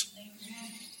studies.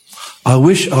 I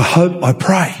wish, I hope, I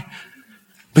pray.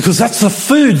 Because that's the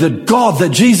food that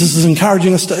Jesus is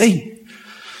encouraging us to eat.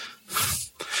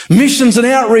 Missions and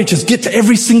outreaches, get to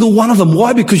every single one of them.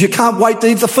 Why? Because you can't wait to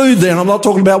eat the food there. And I'm not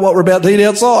talking about what we're about to eat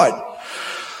outside.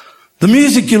 The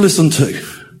music you listen to.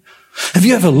 Have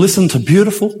you ever listened to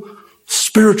beautiful,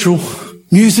 spiritual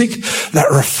music that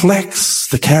reflects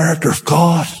the character of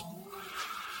God?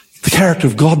 The character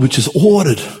of God which is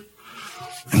ordered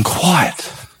and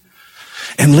quiet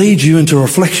and leads you into a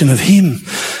reflection of Him.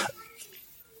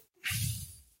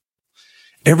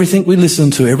 Everything we listen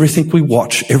to, everything we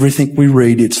watch, everything we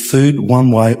read, it's food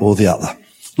one way or the other.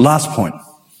 Last point.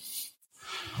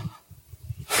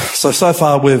 So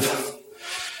far we've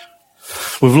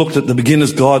looked at the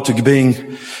beginner's guide to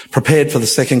being prepared for the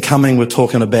second coming. We're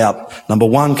talking about, number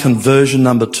 1, conversion.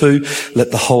 Number 2,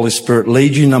 let the Holy Spirit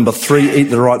lead you. Number 3, eat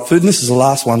the right food. And this is the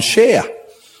last one, share.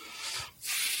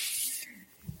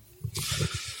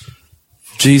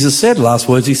 Jesus said, last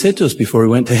words He said to us before He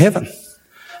went to heaven,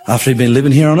 after He'd been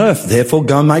living here on earth, therefore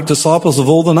go and make disciples of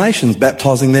all the nations,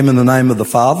 baptizing them in the name of the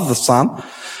Father, the Son,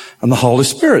 and the Holy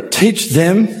Spirit. Teach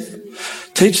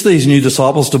these new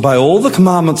disciples to obey all the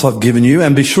commandments I've given you,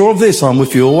 and be sure of this, I'm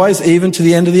with you always, even to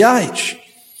the end of the age.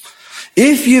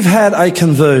 If you've had a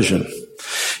conversion,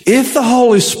 if the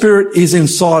Holy Spirit is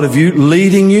inside of you,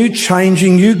 leading you,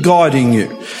 changing you, guiding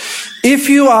you, if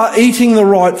you are eating the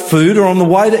right food or on the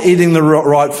way to eating the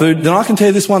right food, then I can tell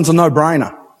you this one's a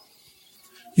no-brainer.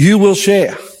 You will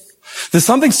share. There's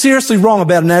something seriously wrong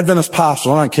about an Adventist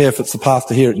pastor. I don't care if it's the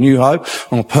pastor here at New Hope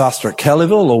or a pastor at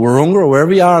Kellyville or Wahroonga or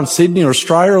wherever you are in Sydney or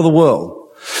Australia or the world.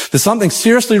 There's something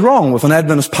seriously wrong with an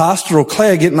Adventist pastor or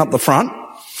Claire getting up the front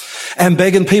and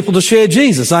begging people to share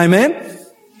Jesus. Amen?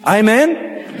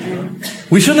 Amen?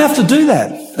 We shouldn't have to do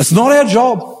that. It's not our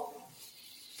job.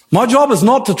 My job is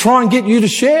not to try and get you to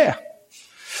share.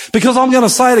 Because I'm going to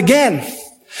say it again.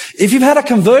 If you've had a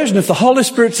conversion, if the Holy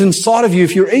Spirit's inside of you,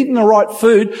 if you're eating the right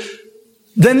food,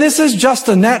 then this is just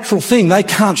a natural thing. They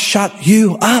can't shut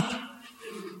you up.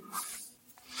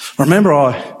 I remember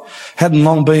I hadn't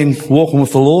long been walking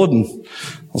with the Lord and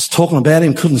I was talking about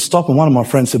him, couldn't stop, and one of my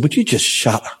friends said, would you just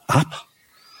shut up?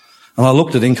 And I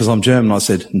looked at him because I'm German and I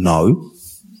said, no.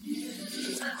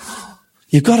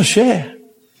 You've got to share.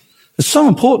 It's so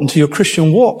important to your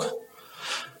Christian walk.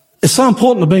 It's so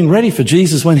important to being ready for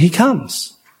Jesus when he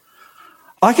comes.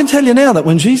 I can tell you now that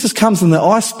when Jesus comes and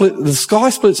the sky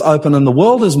splits open and the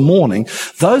world is mourning,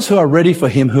 those who are ready for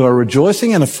him, who are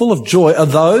rejoicing and are full of joy, are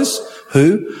those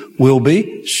who will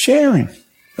be sharing.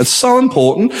 It's so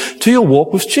important to your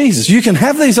walk with Jesus. You can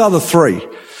have these other three.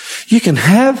 You can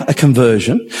have a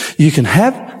conversion. You can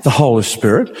have the Holy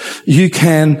Spirit. You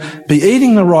can be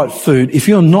eating the right food. If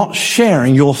you're not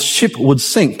sharing, your ship would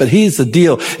sink. But here's the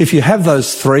deal. If you have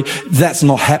those three, that's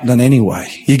not happening anyway.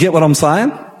 You get what I'm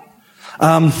saying?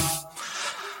 I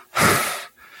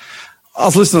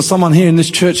was listening to someone here in this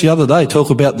church the other day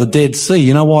talk about the Dead Sea.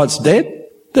 You know why it's dead?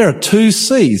 There are two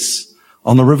seas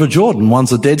on the River Jordan. One's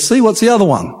the Dead Sea. What's the other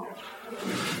one?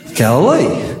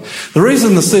 Galilee. The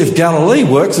reason the Sea of Galilee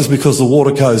works is because the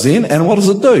water goes in, and what does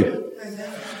it do?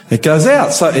 It goes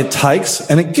out. So it takes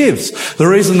and it gives. The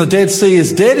reason the Dead Sea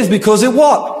is dead is because it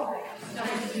what?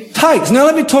 Takes. Now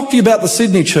let me talk to you about the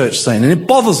Sydney church scene, and it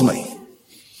bothers me.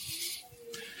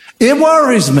 It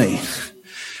worries me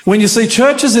when you see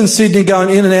churches in Sydney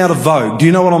going in and out of vogue. Do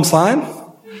you know what I'm saying?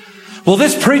 Well,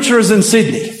 this preacher is in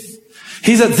Sydney.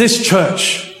 He's at this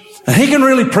church. And he can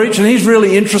really preach and he's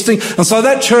really interesting. And so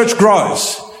that church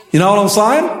grows. You know what I'm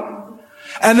saying?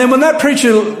 And then when that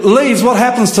preacher leaves, what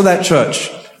happens to that church?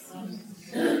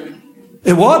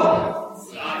 It what?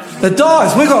 It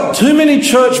dies. We've got too many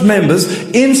church members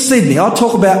in Sydney. I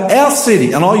talk about our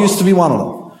city, and I used to be one of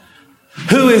them,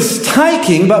 who is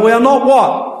taking, but we are not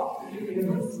what?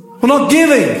 We're not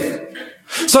giving.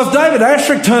 So if David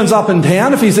Ashrick turns up in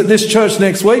town, if he's at this church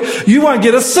next week, you won't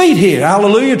get a seat here.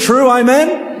 Hallelujah, true,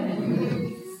 amen?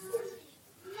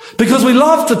 Because we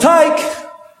love to take,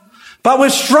 but we're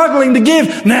struggling to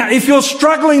give. Now, if you're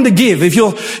struggling to give, if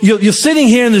you're sitting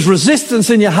here and there's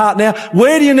resistance in your heart now,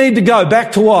 where do you need to go?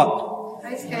 Back to what?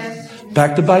 Base camp.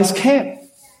 Back to base camp.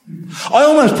 I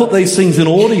almost put these things in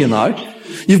order, you know.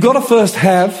 You've got to first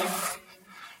have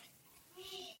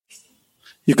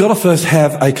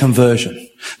a conversion.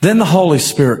 Then the Holy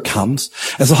Spirit comes.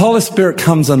 As the Holy Spirit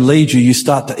comes and leads you, you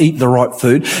start to eat the right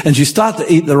food. And as you start to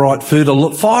eat the right food,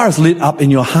 a fire is lit up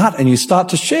in your heart and you start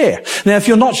to share. Now, if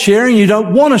you're not sharing, you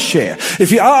don't want to share.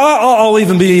 I'll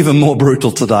even be even more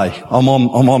brutal today. I'm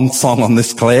on song on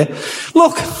this, Claire.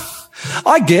 Look,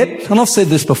 I get, and I've said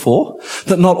this before,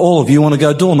 that not all of you want to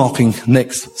go door knocking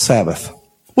next Sabbath.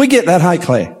 We get that, hey,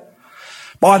 Claire?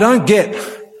 But I don't get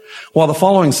why the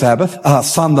following Sabbath,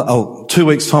 Sunday, 2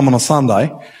 weeks' time on a Sunday,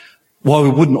 why we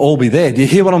wouldn't all be there. Do you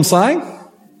hear what I'm saying?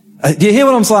 Do you hear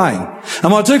what I'm saying?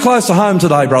 Am I too close to home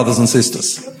today, brothers and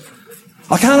sisters?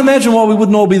 I can't imagine why we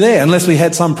wouldn't all be there unless we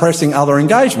had some pressing other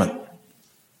engagement.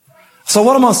 So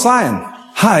what am I saying?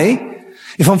 Hey,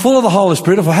 if I'm full of the Holy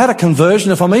Spirit, if I had a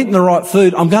conversion, if I'm eating the right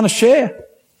food, I'm going to share.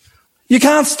 You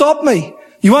can't stop me.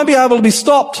 You won't be able to be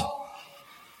stopped.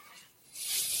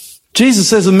 Jesus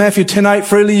says in Matthew 10:8,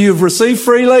 freely you've received,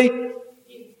 freely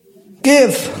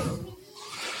give.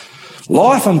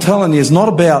 Life, I'm telling you, is not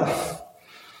about,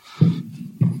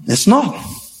 it's not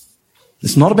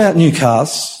about new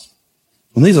cars.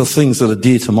 And these are things that are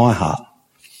dear to my heart.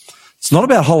 It's not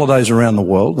about holidays around the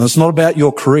world. And it's not about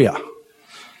your career.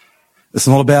 It's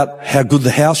not about how good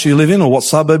the house you live in or what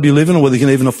suburb you live in or whether you can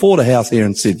even afford a house here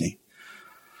in Sydney.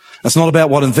 It's not about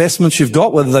what investments you've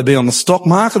got, whether they be on the stock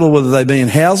market or whether they be in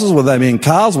houses, whether they be in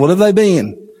cars, whatever they be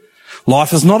in.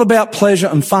 Life is not about pleasure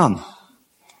and fun.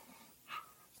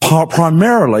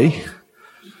 Primarily,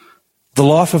 the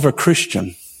life of a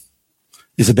Christian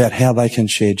is about how they can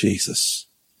share Jesus.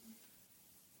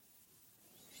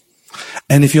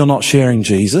 And if you're not sharing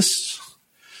Jesus,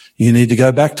 you need to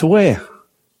go back to where?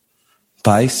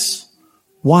 Base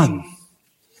 1.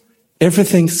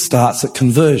 Everything starts at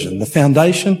conversion. The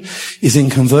foundation is in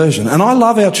conversion. And I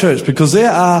love our church because there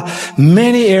are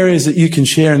many areas that you can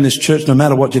share in this church no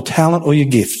matter what your talent or your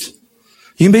gift.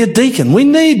 You can be a deacon.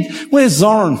 Where's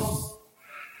Zoran?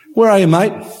 Where are you,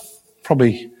 mate?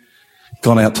 Probably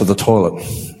gone out to the toilet.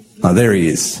 No, there he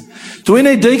is. Do we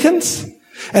need deacons?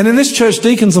 And in this church,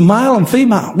 deacons are male and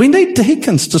female. We need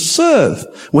deacons to serve.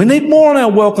 We need more on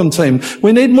our welcome team.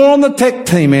 We need more on the tech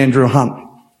team, Andrew Hunt.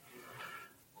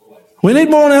 We need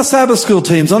more on our Sabbath school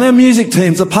teams, on our music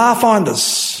teams, the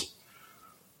Pathfinders.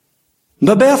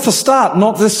 They're about to start,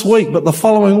 not this week, but the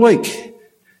following week.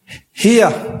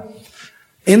 Here,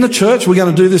 in the church, we're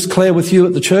going to do this, Claire, with you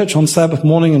at the church on Sabbath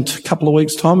morning in a couple of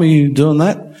weeks' time. Are you doing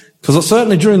that? Because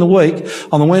certainly during the week,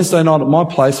 on the Wednesday night at my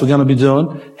place, we're going to be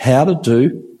doing how to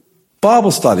do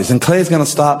Bible studies. And Claire's going to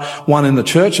start one in the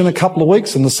church in a couple of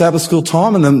weeks in the Sabbath school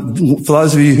time. And then for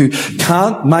those of you who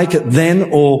can't make it then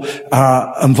or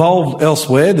are involved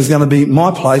elsewhere, there's going to be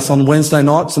my place on Wednesday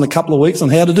nights in a couple of weeks on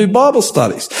how to do Bible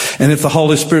studies. And if the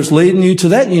Holy Spirit's leading you to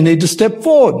that, you need to step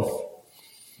forward.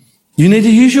 You need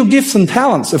to use your gifts and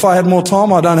talents. If I had more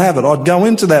time, I don't have it. I'd go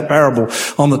into that parable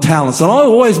on the talents. And I've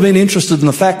always been interested in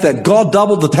the fact that God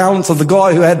doubled the talents of the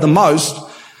guy who had the most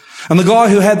and the guy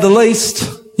who had the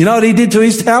least. You know what he did to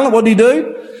his talent? What did he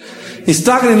do? He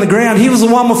stuck it in the ground. He was the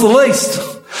one with the least.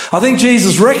 I think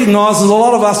Jesus recognises a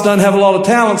lot of us don't have a lot of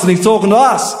talents, and he's talking to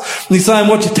us. And he's saying,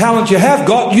 what your talent you have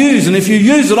got, use. And if you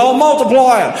use it, I'll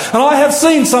multiply it. And I have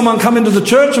seen someone come into the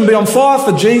church and be on fire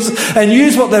for Jesus and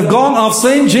use what they've got. I've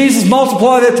seen Jesus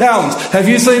multiply their talents. Have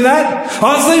you seen that?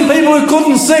 I've seen people who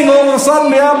couldn't sing all of a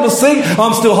sudden be able to sing.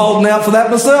 I'm still holding out for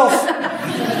that myself.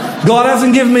 God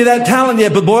hasn't given me that talent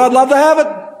yet, but boy, I'd love to have it.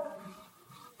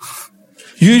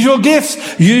 Use your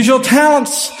gifts. Use your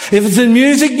talents. If it's in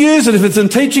music, use it. If it's in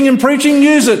teaching and preaching,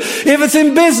 use it. If it's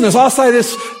in business, I say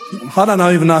this, I don't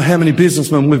even know how many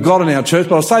businessmen we've got in our church,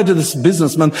 but I say to this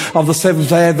businessman of the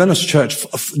Seventh-day Adventist Church,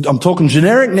 I'm talking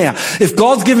generic now, if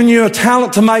God's given you a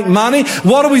talent to make money,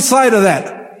 what do we say to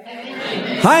that?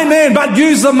 Amen. But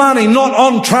use the money, not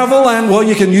on travel, and well,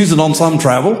 you can use it on some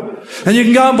travel. And you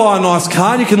can go and buy a nice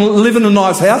car, and you can live in a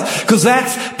nice house, because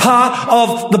that's part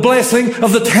of the blessing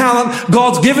of the talent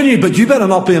God's given you. But you better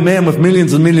not be a man with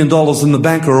millions and $1 million in the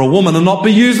bank, or a woman, and not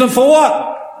be using it for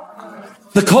what?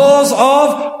 The cause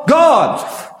of God.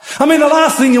 I mean, the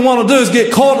last thing you want to do is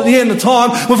get caught at the end of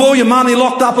time with all your money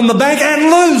locked up in the bank and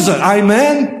lose it.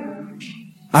 Amen?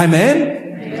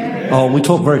 Amen? Oh, we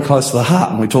talk very close to the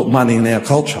heart when we talk money in our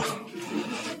culture.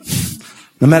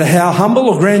 No matter how humble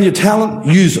or grand your talent,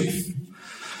 use it.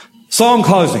 So I'm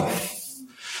closing.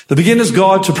 The beginner's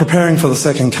guide to preparing for the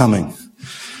second coming.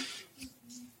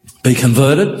 Be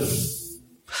converted.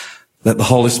 Let the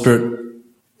Holy Spirit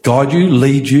guide you,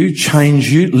 lead you, change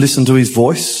you. Listen to his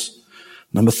voice.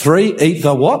 Number 3, eat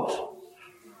the what?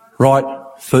 Right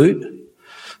food.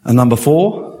 And number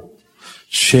 4,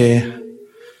 share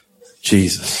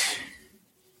Jesus.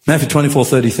 Matthew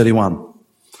 24:30-31.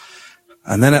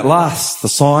 And then at last, the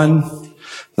sign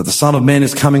that the Son of Man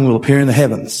is coming will appear in the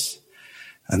heavens.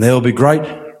 And there will be great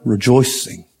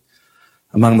rejoicing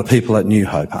among the people at New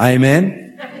Hope.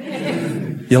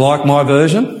 Amen? You like my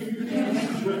version?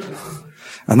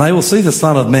 And they will see the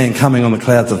Son of Man coming on the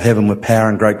clouds of heaven with power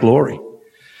and great glory.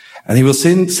 And he will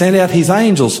send out his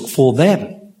angels for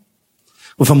them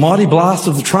with a mighty blast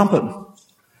of the trumpet.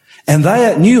 And they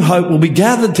at New Hope will be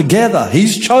gathered together,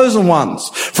 his chosen ones,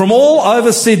 from all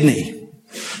over Sydney,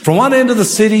 from one end of the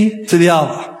city to the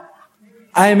other.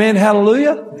 Amen.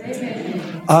 Hallelujah.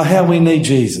 Amen. Oh, how we need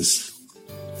Jesus.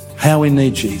 How we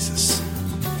need Jesus.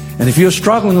 And if you're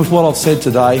struggling with what I've said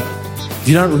today, if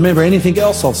you don't remember anything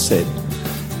else I've said,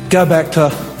 go back to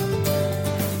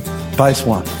base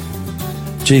 1.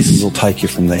 Jesus will take you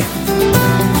from there.